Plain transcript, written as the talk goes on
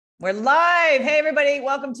We're live. Hey, everybody.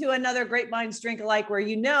 Welcome to another Great Minds Drink Alike, where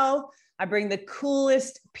I bring the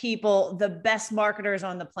coolest people, the best marketers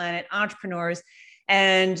on the planet, entrepreneurs.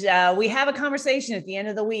 And we have a conversation at the end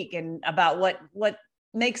of the week and about what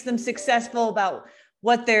makes them successful, about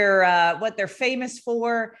what they're famous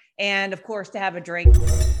for, and of course, to have a drink.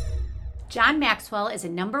 John Maxwell is a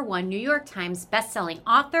 #1 New York Times bestselling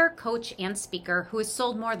author, coach, and speaker who has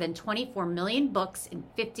sold more than 24 million books in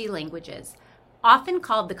 50 languages. Often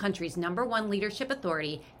called the country's #1 leadership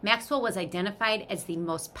authority, Maxwell was identified as the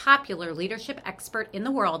most popular leadership expert in the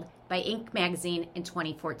world by Inc. magazine in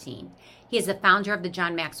 2014. He is the founder of the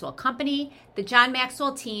John Maxwell Company, the John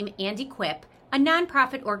Maxwell Team, and Equip, a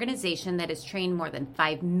nonprofit organization that has trained more than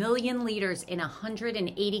 5 million leaders in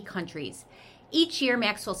 180 countries. Each year,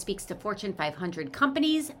 Maxwell speaks to Fortune 500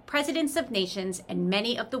 companies, presidents of nations, and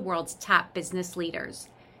many of the world's top business leaders.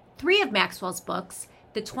 3 of Maxwell's books,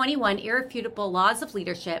 the 21 Irrefutable Laws of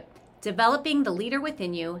Leadership, Developing the Leader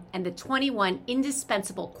Within You, and the 21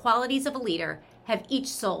 Indispensable Qualities of a Leader, have each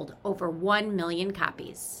sold over 1 million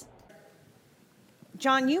copies.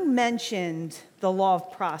 John, you mentioned the law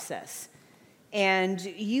of process, and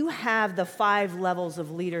you have the 5 levels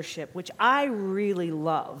of leadership, which I really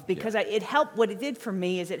love because what it did for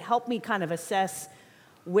me is it helped me kind of assess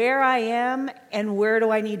where I am and where do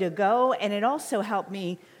I need to go, and it also helped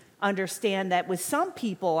me understand that with some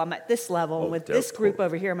people, I'm at this level, and with this group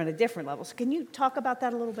over here, I'm at a different level. So can you talk about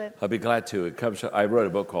that a little bit? I'll be glad to. I wrote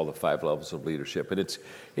a book called The 5 Levels of Leadership, and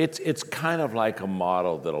it's kind of like a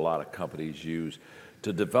model that a lot of companies use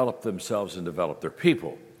to develop themselves and develop their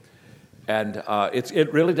people. And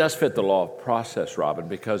it really does fit the law of process, Robin,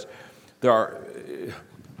 because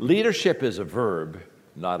leadership is a verb,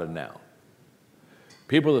 not a noun.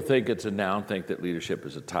 People that think it's a noun think that leadership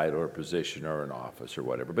is a title or a position or an office or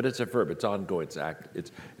whatever, but it's a verb. It's ongoing.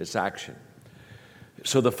 It's action.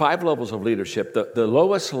 So the 5 levels of leadership, the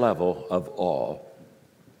lowest level of all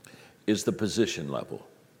is the position level.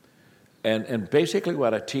 And basically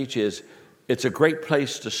what I teach is it's a great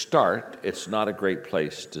place to start. It's not a great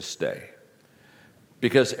place to stay.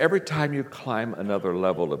 Because every time you climb another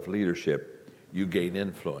level of leadership, you gain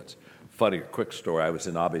influence. Funny, quick story. I was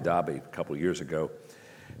in Abu Dhabi a couple of years ago,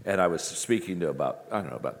 and I was speaking to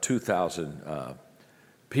about 2,000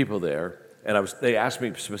 people there. And they asked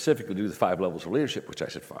me specifically to do the 5 levels of leadership, which I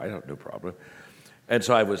said, fine, no problem. And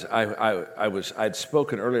so I'd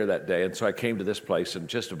spoken earlier that day, and so I came to this place in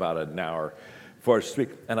just about an hour before I speak.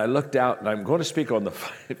 And I looked out, and I'm going to speak on the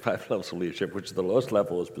 5 levels of leadership, which is the lowest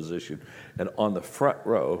level is position. And on the front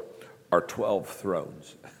row are 12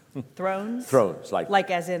 thrones. Thrones? Thrones.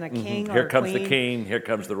 Like as in a king or Here a comes queen? the king, here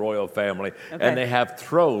comes the royal family. Okay. And they have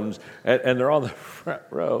thrones, and they're on the front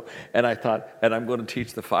row. And I thought, and I'm going to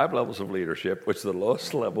teach the 5 levels of leadership, which the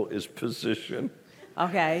lowest level is position.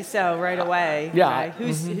 Okay, so right away, Yeah. okay,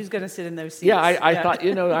 who's going to sit in those seats? Yeah, I thought,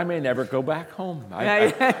 I may never go back home.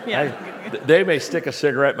 Yeah. They may stick a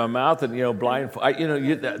cigarette in my mouth and, blindfold.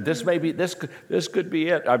 This could be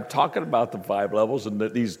it. I'm talking about the 5 levels and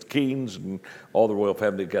these kings and all the royal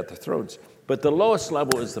family got the thrones. But the lowest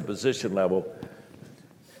level is the position level.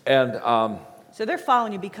 And so they're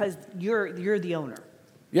following you because you're the owner.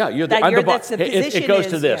 yeah, I'm the boss. It goes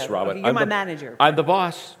to this, Robin. Okay, you're my manager. I'm the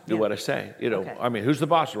boss. Do what I say. Okay. I mean, who's the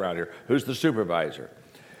boss around here? Who's the supervisor?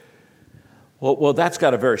 Well, that's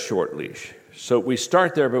got a very short leash. So we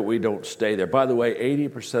start there, but we don't stay there. By the way,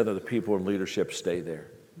 80% of the people in leadership stay there.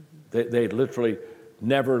 They literally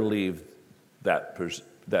never leave that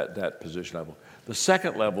position level. The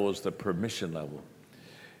second level is the permission level.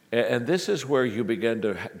 And this is where you begin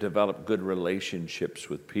to develop good relationships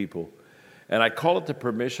with people. And I call it the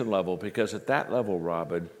permission level because at that level,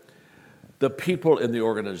 Robin, the people in the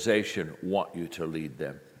organization want you to lead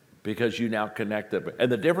them because you now connect them.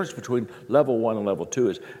 And the difference between level 1 and level 2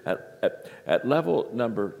 is at level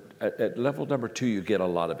number 2, you get a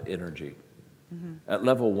lot of energy. Mm-hmm. At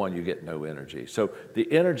level 1, you get no energy. So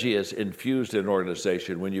the energy is infused in an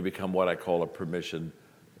organization when you become what I call a permission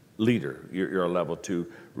leader. You're a level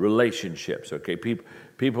 2 relationships. Okay,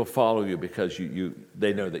 people follow you because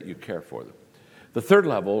they know that you care for them. The third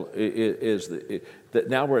level is that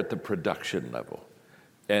now we're at the production level,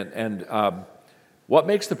 and what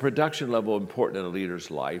makes the production level important in a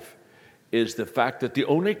leader's life is the fact that the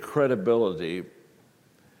only credibility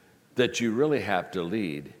that you really have to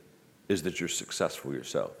lead is that you're successful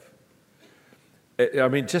yourself. I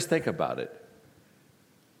mean, just think about it.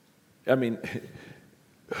 I mean,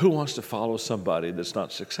 who wants to follow somebody that's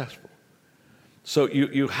not successful? So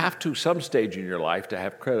you have to, some stage in your life, to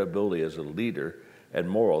have credibility as a leader, and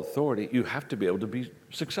moral authority, you have to be able to be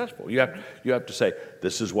successful. You have to say,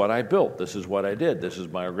 this is what I built, this is what I did, this is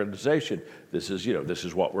my organization, this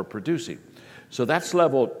is what we're producing. So that's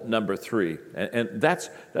level number 3, and that's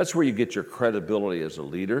where you get your credibility as a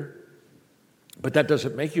leader. But that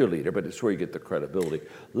doesn't make you a leader, but it's where you get the credibility.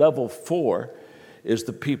 Level 4 is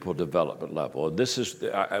the people development level. And this is,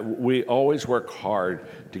 we always work hard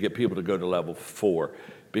to get people to go to level 4,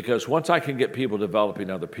 because once I can get people developing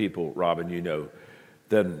other people, Robin,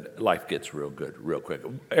 then life gets real good, real quick.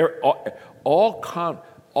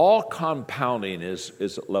 All compounding is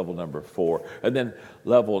at level number 4. And then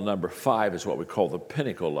level number 5 is what we call the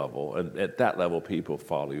pinnacle level. And at that level, people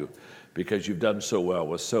follow you because you've done so well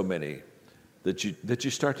with so many that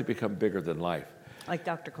you start to become bigger than life. Like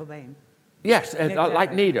Dr. Cobain. Yes, and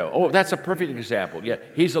like Nito. Oh, that's a perfect example. Yeah,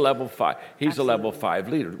 he's a level 5. He's Absolutely. A level 5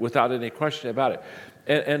 leader, without any question about it.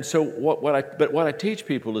 And so what I teach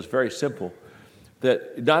people is very simple.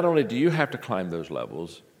 That not only do you have to climb those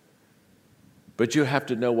levels, but you have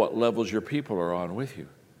to know what levels your people are on with you.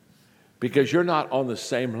 Because you're not on the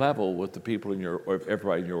same level with the people or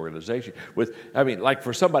everybody in your organization. Like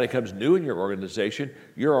for somebody who comes new in your organization,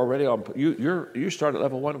 you're already on. You start at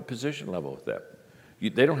level 1, position level with them.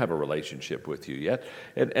 They don't have a relationship with you yet,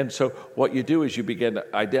 and so what you do is you begin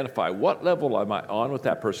to identify what level am I on with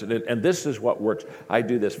that person, and this is what works. I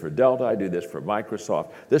do this for Delta. I do this for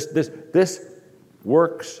Microsoft. This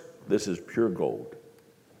works. This is pure gold.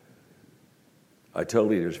 I tell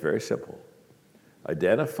leaders very simple.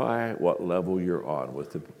 Identify what level you're on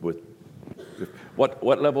with what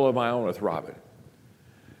level am I on with Robin?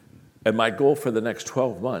 And my goal for the next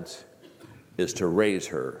 12 months is to raise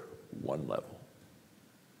her 1 level.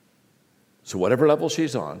 So whatever level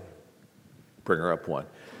she's on, bring her up 1.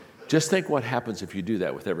 Just think what happens if you do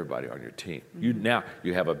that with everybody on your team. Now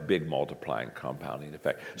you have a big multiplying, compounding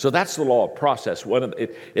effect. So that's the law of process.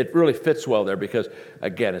 It really fits well there because,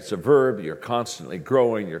 again, it's a verb. You're constantly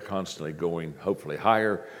growing. You're constantly going, hopefully,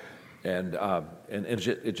 higher. And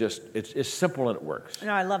it's simple and it works.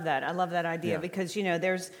 No, I love that. I love that idea because,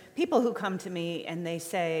 there's people who come to me and they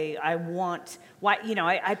say, I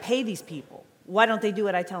pay these people. Why don't they do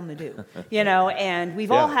what I tell them to do? And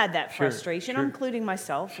we've all had that frustration, including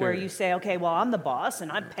myself, where you say, okay, well, I'm the boss and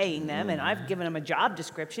I'm paying them and I've given them a job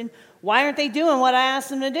description. Why aren't they doing what I asked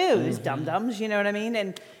them to do? These dum-dums, you know what I mean?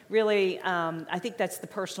 And really, I think that's the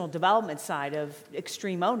personal development side of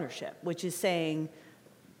extreme ownership, which is saying,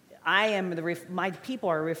 my people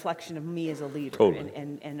are a reflection of me as a leader. Totally.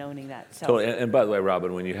 and owning that. So. Totally. And by the way,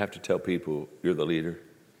 Robin, when you have to tell people you're the leader,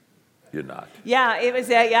 you're not. Yeah, it was.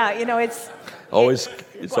 It's always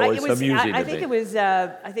amusing. I think it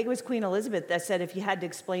was Queen Elizabeth that said, if you had to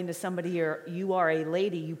explain to somebody you are a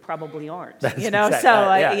lady, you probably aren't. That's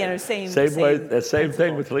same way. The same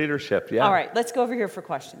thing with leadership. Yeah. All right, let's go over here for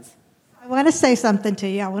questions. I want to say something to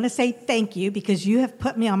you. I want to say thank you because you have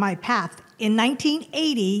put me on my path. In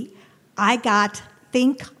 1980, I got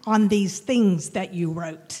Think on These Things that you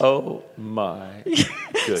wrote. Oh, my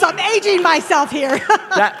goodness. So I'm aging myself here.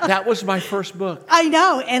 That was my first book. I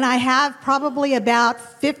know, and I have probably about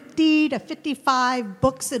 50 to 55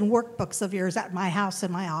 books and workbooks of yours at my house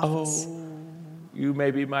in my office. Oh, you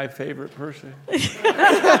may be my favorite person.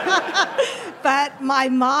 But my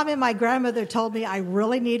mom and my grandmother told me I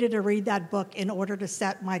really needed to read that book in order to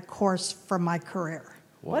set my course for my career.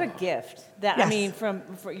 Wow. What a gift! Yes. I mean,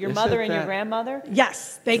 for your mother and your grandmother.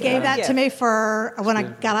 Yes, they gave that to me for when I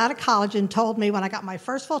got out of college and told me when I got my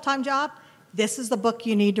first full-time job, this is the book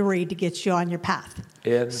you need to read to get you on your path.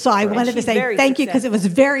 So I wanted to say thank you because it was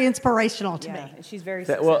very inspirational to me. And she's very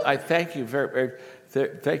successful. Well, I thank you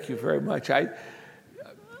thank you very much.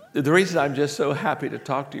 The reason I'm just so happy to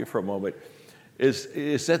talk to you for a moment is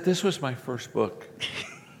that this was my first book,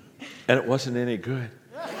 and it wasn't any good.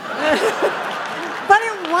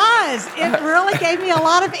 It really gave me a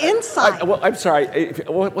lot of insight. I'm sorry.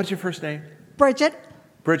 What's your first name? Bridget.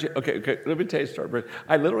 Bridget. Okay. Let me tell you a story, Bridget.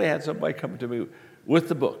 I literally had somebody come to me with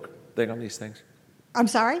the book, Think on These Things. I'm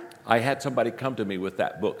sorry? I had somebody come to me with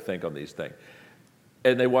that book, Think on These Things.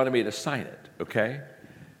 And they wanted me to sign it, okay?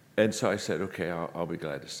 And so I said, okay, I'll be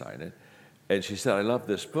glad to sign it. And she said, I love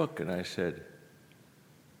this book. And I said,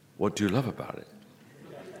 what do you love about it?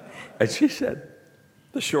 And she said,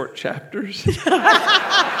 the short chapters.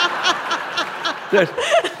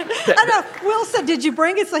 I know. Will said, did you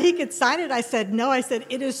bring it so he could sign it? I said, no. I said,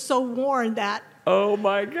 it is so worn that. Oh,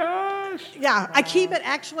 my gosh. Yeah, I keep it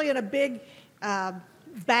actually in a big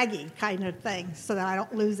baggie kind of thing so that I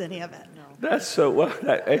don't lose any of it. No. That's so,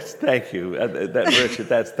 thank you. Richard,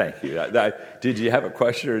 thank you. Did you have a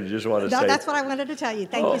question or did you just want to say? No, that's what I wanted to tell you.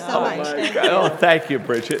 Thank you so much. My God. Oh, thank you,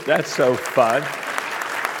 Bridget. That's so fun.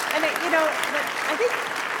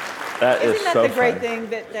 Isn't that so the great fun. thing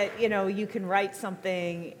that you can write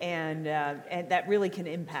something and that really can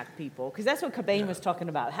impact people? Because that's what Cobain was talking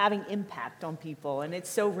about, having impact on people, and it's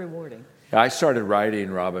so rewarding. I started writing,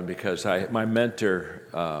 Robin, because my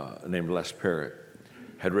mentor, named Les Parrott,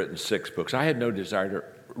 had written 6 books. I had no desire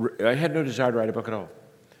to write a book at all.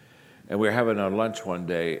 And we were having a lunch one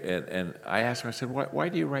day, and I asked him, I said, why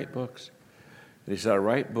do you write books? And he said, I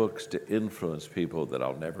write books to influence people that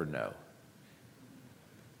I'll never know.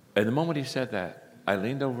 And the moment he said that, I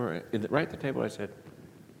leaned over right at the table. I said,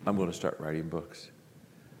 I'm going to start writing books.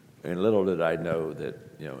 And little did I know that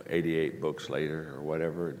 88 books later or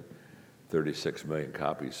whatever, and 36 million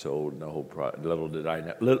copies sold, and the whole little did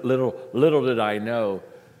I know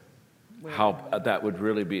how that would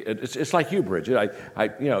really be. It's like you, Bridget.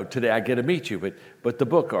 Today I get to meet you, but the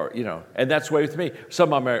book and that's the way with me.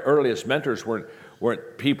 Some of my earliest mentors weren't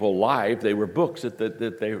people live; they were books that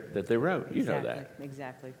they wrote. You know that.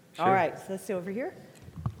 Exactly. Sure. All right, so let's see over here.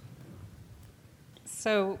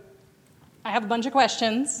 So, I have a bunch of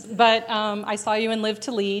questions, but I saw you in Live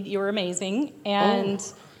to Lead. You were amazing, and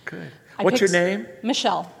good. What's your name?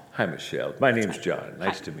 Michelle. Hi, Michelle. My name's John.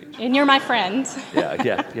 Nice to meet you. And you're my friend.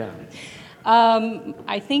 Yeah.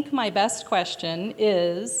 I think my best question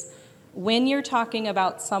is, when you're talking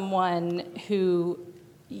about someone who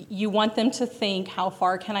you want them to think, how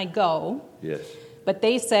far can I go? Yes. But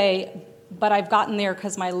they say, but I've gotten there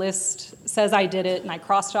because my list says I did it and I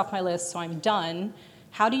crossed off my list, so I'm done.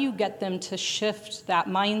 How do you get them to shift that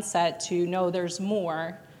mindset to know there's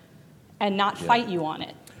more and not fight you on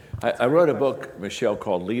it? I wrote a book, Michelle,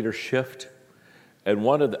 called Leader Shift. And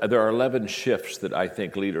there are 11 shifts that I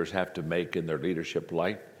think leaders have to make in their leadership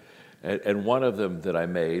life. And one of them that I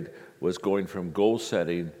made was going from goal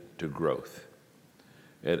setting to growth.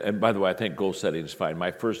 And by the way, I think goal setting is fine.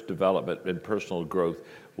 My first development in personal growth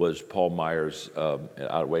was Paul Meyer's, out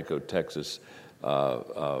of Waco, Texas,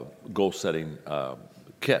 goal setting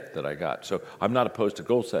kit that I got. So I'm not opposed to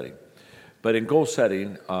goal setting. But in goal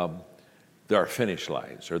setting, there are finish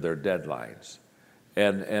lines or there are deadlines.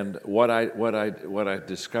 And what I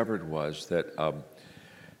discovered was that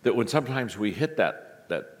that when sometimes we hit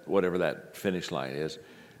that whatever that finish line is,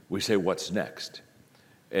 we say, what's next?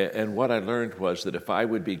 And what I learned was that if I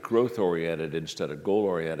would be growth oriented instead of goal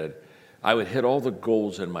oriented, I would hit all the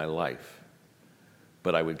goals in my life,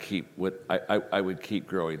 but I would keep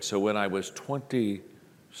growing. So when I was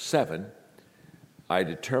 27, I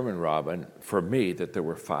determined, Robin, for me, that there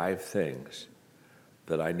were 5 things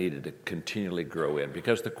that I needed to continually grow in.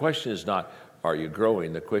 Because the question is not, are you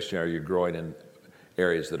growing? The question, are you growing in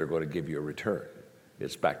areas that are going to give you a return?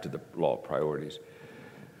 It's back to the law of priorities.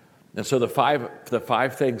 And so the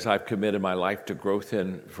five things I've committed my life to growth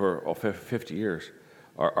in for 50 years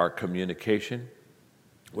are communication,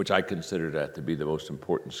 which I consider that to be the most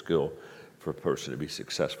important skill for a person to be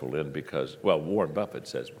successful in because, Warren Buffett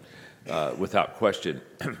says, without question,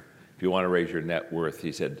 if you want to raise your net worth,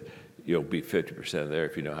 he said, you'll be 50% there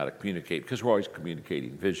if you know how to communicate, because we're always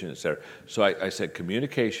communicating vision, et cetera. So I said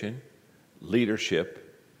communication, leadership,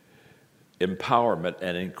 empowerment,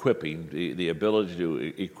 and equipping, the ability to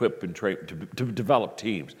equip and train, to develop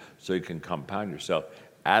teams so you can compound yourself,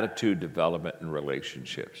 attitude development, and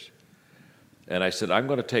relationships. And I said, I'm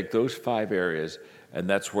going to take those 5 areas, and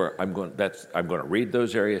that's where I'm going to read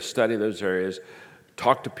those areas, study those areas,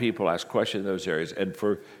 talk to people, ask questions in those areas. And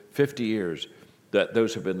for 50 years,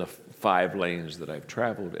 those have been the 5 lanes that I've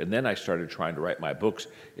traveled. And then I started trying to write my books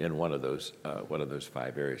in one of those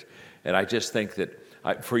 5 areas. And I just think that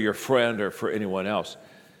for your friend or for anyone else,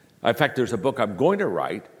 in fact, there's a book I'm going to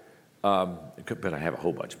write, but I have a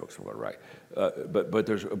whole bunch of books I'm going to write. But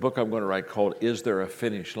there's a book I'm going to write called "Is There a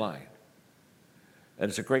Finish Line?" And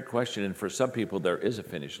it's a great question. And for some people, there is a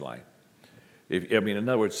finish line. In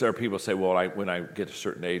other words, there are people who say, well, when I get to a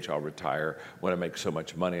certain age, I'll retire. When I make so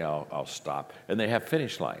much money, I'll stop. And they have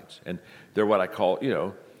finish lines. And they're what I call,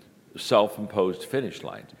 self-imposed finish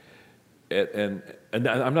lines. And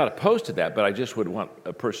I'm not opposed to that, but I just would want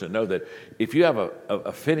a person to know that if you have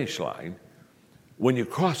a finish line, when you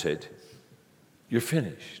cross it, you're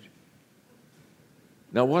finished.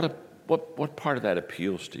 Now, what part of that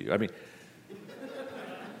appeals to you?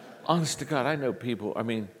 Honest to God, I know people,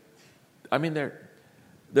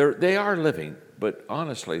 they are living, but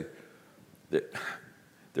honestly,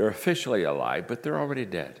 they're officially alive, but they're already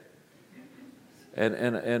dead.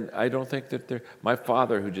 And I don't think that my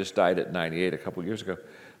father, who just died at 98 a couple years ago,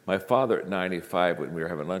 my father at 95, when we were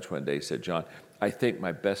having lunch one day, said, John, I think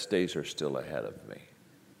my best days are still ahead of me.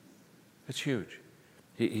 That's huge.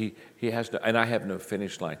 He has no, and I have no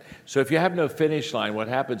finish line. So if you have no finish line, what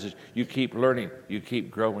happens is you keep learning, you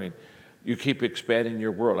keep growing. you keep expanding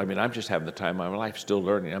your world. I mean, I'm just having the time of my life, still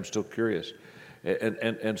learning. I'm still curious.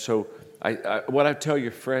 And so what I tell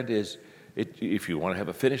your friend is, if you want to have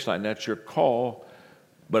a finish line, that's your call.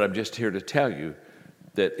 But I'm just here to tell you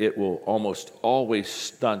that it will almost always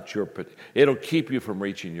stunt it'll keep you from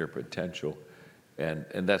reaching your potential. And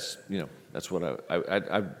that's, that's what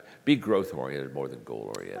I be growth-oriented more than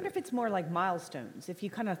goal-oriented. I wonder if it's more like milestones, if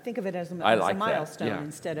you kind of think of it as a milestone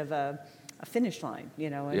instead of a finish line,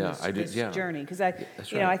 in this journey. Because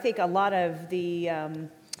I think a lot of the,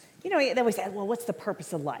 they always say, well, what's the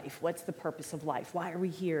purpose of life? What's the purpose of life? Why are we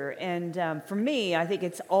here? And for me, I think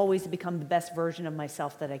it's always to become the best version of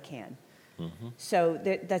myself that I can. Mm-hmm. So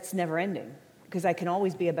that's never ending, because I can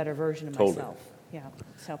always be a better version of myself. Yeah.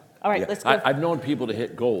 So, all right, let's go. I've known people to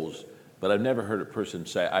hit goals, but I've never heard a person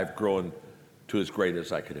say, I've grown to as great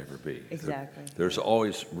as I could ever be. Exactly. There's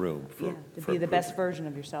always room for to be the best version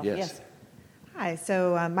of yourself. Yes. Hi,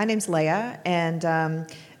 so my name's Leah, and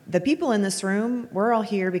the people in this room, we're all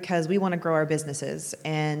here because we want to grow our businesses.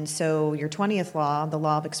 And so your 20th law, the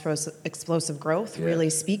law of explosive growth, really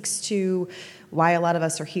speaks to why a lot of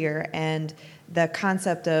us are here. And the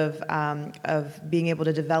concept of being able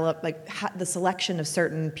to develop the selection of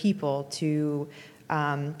certain people to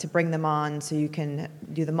bring them on so you can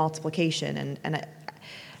do the multiplication.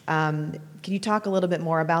 Can you talk a little bit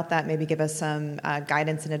more about that? Maybe give us some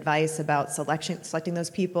guidance and advice about selecting those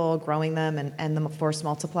people, growing them, and the force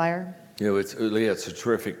multiplier? Leah, it's a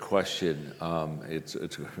terrific question. It's a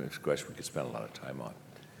question we could spend a lot of time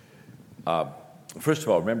on. First of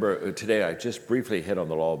all, remember today I just briefly hit on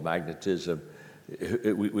the law of magnetism.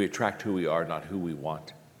 We attract who we are, not who we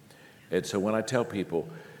want. And so when I tell people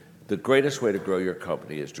the greatest way to grow your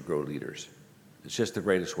company is to grow leaders, it's just the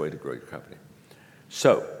greatest way to grow your company.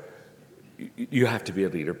 So you have to be a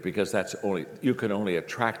leader, because you can only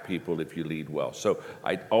attract people if you lead well. So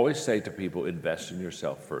I always say to people, invest in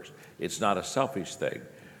yourself first. It's not a selfish thing.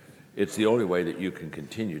 It's the only way that you can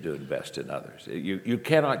continue to invest in others. You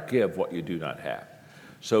cannot give what you do not have.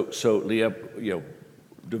 So Leah,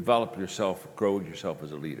 develop yourself, grow yourself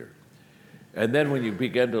as a leader. And then when you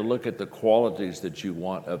begin to look at the qualities that you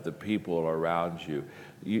want of the people around you,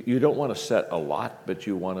 you don't want to set a lot, but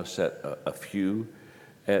you want to set a few.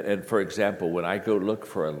 And for example, when I go look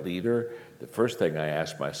for a leader, the first thing I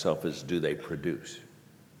ask myself is, do they produce?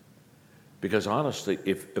 Because honestly,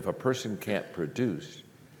 if a person can't produce,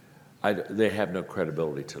 they have no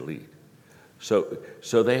credibility to lead. So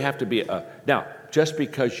they have to be now, just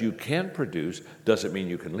because you can produce doesn't mean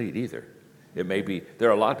you can lead either. It may be, there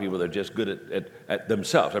are a lot of people that are just good at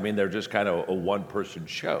themselves. I mean, they're just kind of a one-person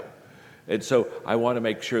show. And so I want to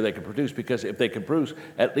make sure they can produce, because if they can produce,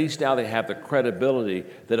 at least now they have the credibility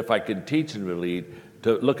that if I can teach them to lead,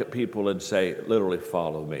 to look at people and say, literally,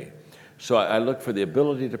 follow me. So I look for the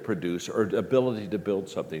ability to produce or the ability to build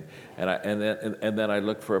something. And then I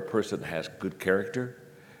look for a person that has good character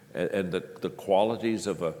and the qualities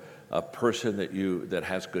of a person that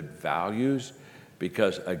has good values.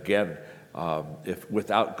 Because again, if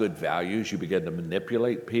without good values, you begin to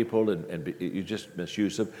manipulate people and you just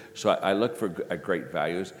misuse them. So I look for great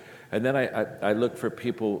values. And then I look for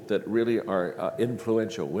people that really are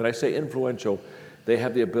influential. When I say influential, they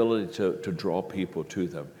have the ability to draw people to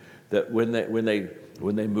them. That when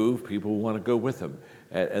they move, people want to go with them.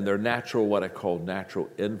 And they're what I call natural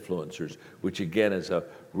influencers, which again is a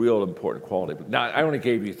real important quality. Now, I only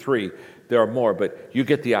gave you 3. There are more, but you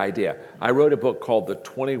get the idea. I wrote a book called The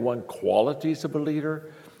 21 Qualities of a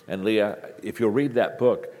Leader. And Leah, if you'll read that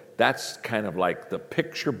book, that's kind of like the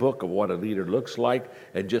picture book of what a leader looks like,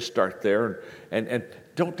 and just start there. And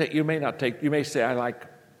you may say, I like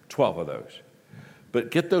 12 of those.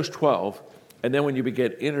 But get those 12, and then when you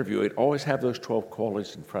begin interviewing, always have those 12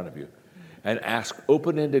 qualities in front of you. And ask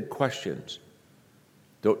open-ended questions.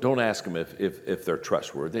 Don't ask them if they're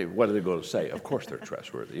trustworthy. What are they going to say? Of course they're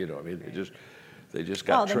trustworthy. I mean, they just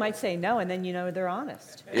got. Well, they might say no, and then they're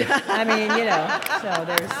honest. Yeah. I mean, so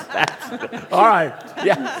there's. All right.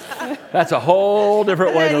 Yeah. That's a whole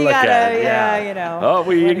different way to look at it. Yeah. Oh,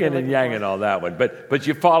 we yin and yang and all that one. But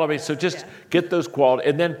you follow me. So just get those qualities,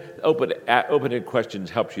 and then open-ended questions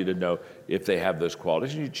helps you to know if they have those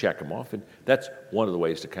qualities, and you check them off, and that's one of the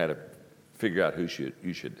ways to kind of figure out who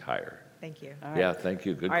you should hire. Thank you. Right. Yeah, thank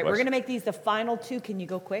you. Good question. All right, we're going to make these the final 2. Can you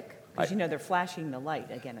go quick? Because they're flashing the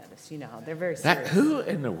light again at us. They're very serious. Who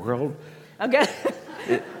in the world? Okay.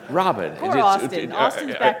 Robin. Poor Austin.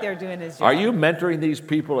 Austin's back there doing his job. Are you mentoring these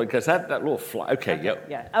people? Because that little fly. Okay, okay. Yep.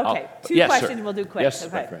 Yeah. Okay. 2 questions. Sir. We'll do quick. Yes,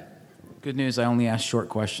 okay. my friend. Good news. I only ask short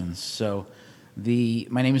questions. So,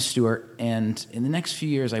 my name is Stuart, and in the next few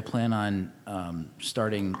years, I plan on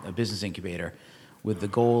starting a business incubator with the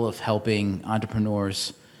goal of helping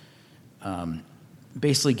entrepreneurs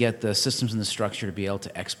basically get the systems and the structure to be able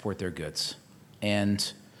to export their goods.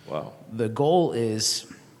 And wow. The goal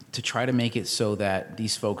is to try to make it so that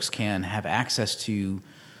these folks can have access to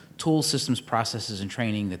tools, systems, processes, and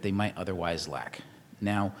training that they might otherwise lack.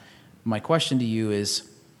 Now, my question to you is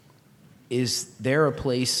there a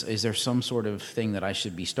place, is there some sort of thing that I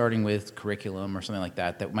should be starting with, curriculum or something like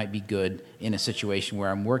that, that might be good in a situation where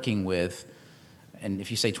I'm working with, and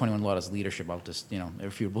if you say 21 Laws Leadership, I'll just,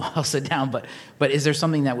 irrefutable, I'll sit down, but is there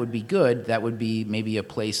something that would be good, that would be maybe a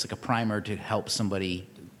place, like a primer to help somebody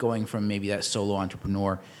going from maybe that solo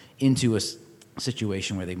entrepreneur into a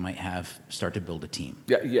situation where they might start to build a team?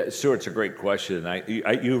 Yeah, Stuart, it's a great question.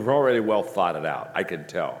 You've already well thought it out, I can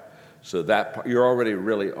tell. So that you're already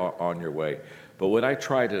really on your way. But when I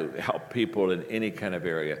try to help people in any kind of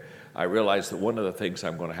area, I realize that one of the things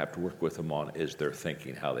I'm going to have to work with them on is their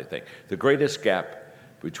thinking, how they think. The greatest gap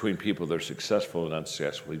between people that are successful and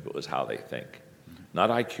unsuccessful people is how they think. Not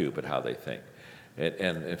IQ, but how they think.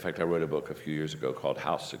 And in fact, I wrote a book a few years ago called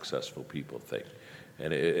How Successful People Think.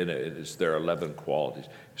 And it's their 11 qualities.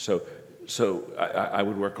 So I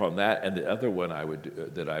would work on that, and the other one I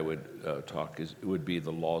would talk would be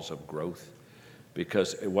the laws of growth,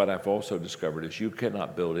 because what I've also discovered is you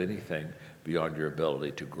cannot build anything beyond your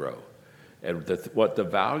ability to grow. And what the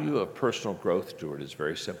value of personal growth, Stuart, is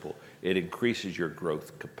very simple. It increases your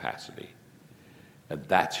growth capacity, and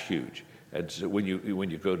that's huge. And so when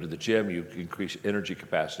you go to the gym, you increase energy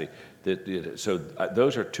capacity. So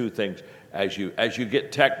those are two things. As you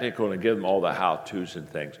get technical and give them all the how-tos and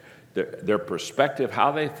things, their perspective,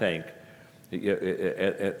 how they think,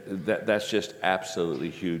 that's just absolutely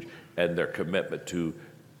huge. And their commitment to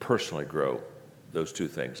personally grow, those two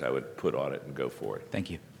things I would put on it and go for it. Thank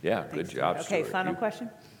you. Yeah, good job, Okay, Stuart. final question.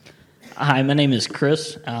 Hi, my name is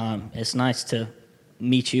Chris. It's nice to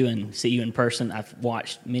meet you and see you in person. I've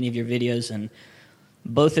watched many of your videos, and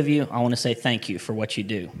both of you, I want to say thank you for what you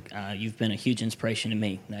do. You've been a huge inspiration to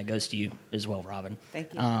me. That goes to you as well, Robin.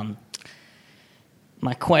 Thank you.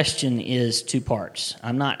 My question is two parts.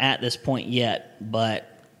 I'm not at this point yet, but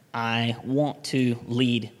I want to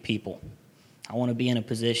lead people. I want to be in a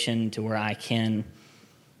position to where I can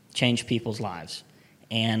change people's lives.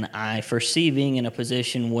 And I foresee being in a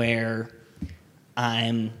position where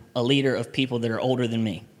I'm a leader of people that are older than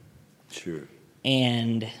me. Sure.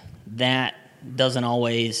 And that doesn't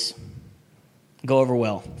always go over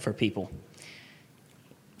well for people.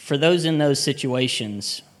 For those in those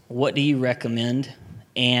situations, what do you recommend?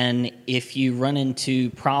 And if you run into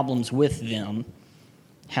problems with them,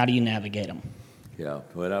 how do you navigate them? Yeah,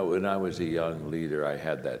 when I was a young leader, I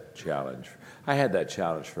had that challenge. I had that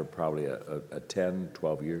challenge for probably a 10,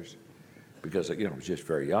 12 years because, I was just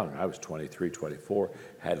very young. I was 23, 24,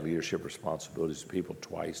 had leadership responsibilities to people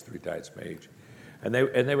twice, 3 times my age. And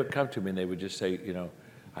they would come to me and they would just say,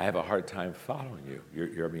 I have a hard time following you.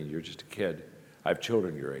 You're just a kid. I have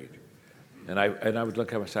children your age. And I would look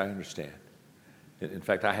at them and say, I understand. In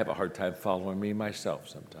fact, I have a hard time following me myself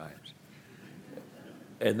sometimes.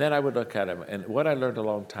 And then I would look at them, and what I learned a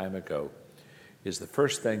long time ago is the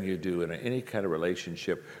first thing you do in any kind of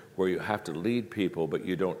relationship where you have to lead people, but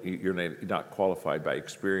you're not qualified by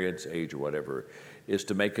experience, age, or whatever, is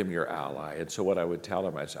to make them your ally. And so what I would tell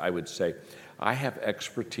them, I would say, I have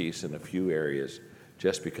expertise in a few areas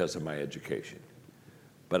just because of my education,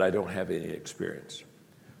 but I don't have any experience.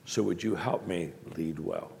 So would you help me lead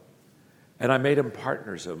well? And I made them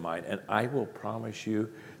partners of mine, and I will promise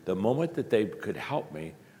you, the moment that they could help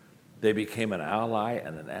me, they became an ally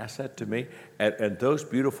and an asset to me. And those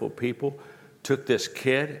beautiful people took this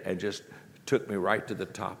kid and just took me right to the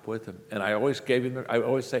top with them. And I always I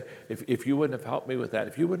always say, if you wouldn't have helped me with that,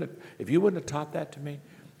 if you wouldn't have taught that to me,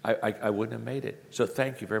 I wouldn't have made it. So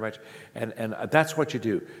thank you very much. And that's what you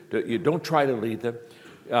do. You don't try to lead them.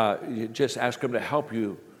 You just ask them to help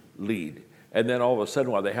you lead. And then all of a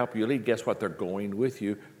sudden, while they help you lead, guess what? They're going with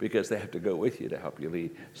you because they have to go with you to help you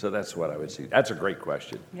lead. So that's what I would see. That's a great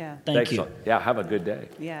question. Yeah. Thank you. Yeah, have a good day.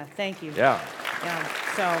 Yeah, thank you. Yeah. Yeah.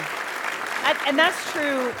 So, and that's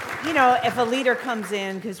true, if a leader comes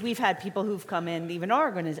in, because we've had people who've come in, even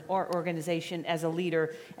our organization as a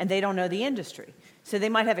leader, and they don't know the industry. So they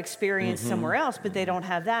might have experience somewhere else, but they don't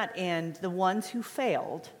have that. And the ones who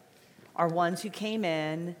failed are ones who came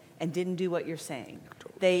in and didn't do what you're saying.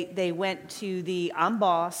 They went to the I'm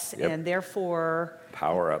boss, Yep. and therefore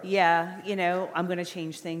Power up. yeah, I'm going to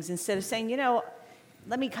change things, instead of saying,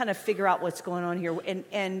 let me kind of figure out what's going on here.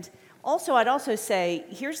 And also, I'd also say,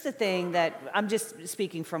 here's the thing that I'm just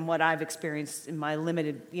speaking from what I've experienced in my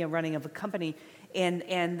limited running of a company, and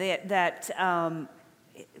that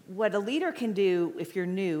what a leader can do if you're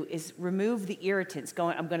new is remove the irritants.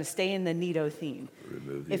 I'm going to stay in the Nito theme.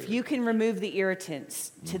 If you can remove the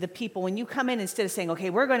irritants to the people, when you come in, instead of saying, okay,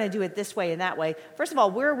 we're going to do it this way and that way, first of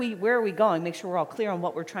all, where are we going? Make sure we're all clear on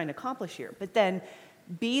what we're trying to accomplish here. But then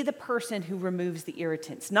be the person who removes the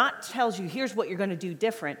irritants, not tells you, here's what you're going to do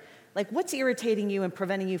different. Like, what's irritating you and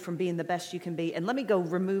preventing you from being the best you can be? And let me go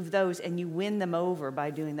remove those, and you win them over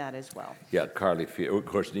by doing that as well. Yeah, Carly, of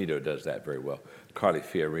course, Nito does that very well. Carly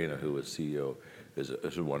Fiorina, who was CEO,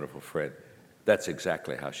 is a wonderful friend. That's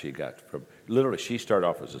exactly how she got from, literally, she started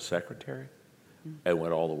off as a secretary and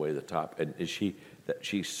went all the way to the top. And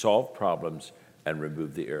she solved problems and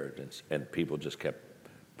removed the irritants, and people just kept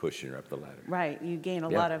pushing her up the ladder. Right, you gain a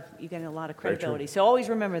lot of credibility. So always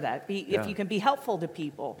remember that. If you can be helpful to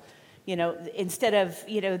people, instead of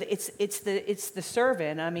it's the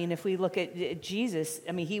servant. I mean, if we look at Jesus,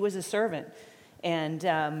 I mean, he was a servant, and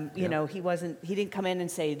he didn't come in and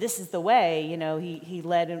say this is the way. He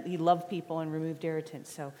led and he loved people and removed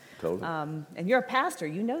irritants. So totally. And you're a pastor,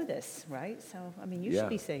 you know this, right? So I mean, you should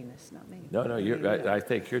be saying this, not me. No, I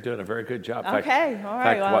think you're doing a very good job. Okay, all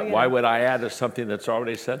right. Why would I add to something that's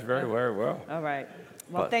already said very well? All right.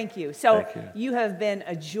 Well, thank you. So you have been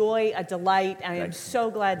a joy, a delight. I am so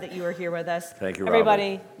glad that you are here with us. Thank you,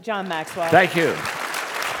 everybody. John Maxwell. Thank you.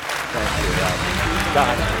 Thank you.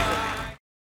 God.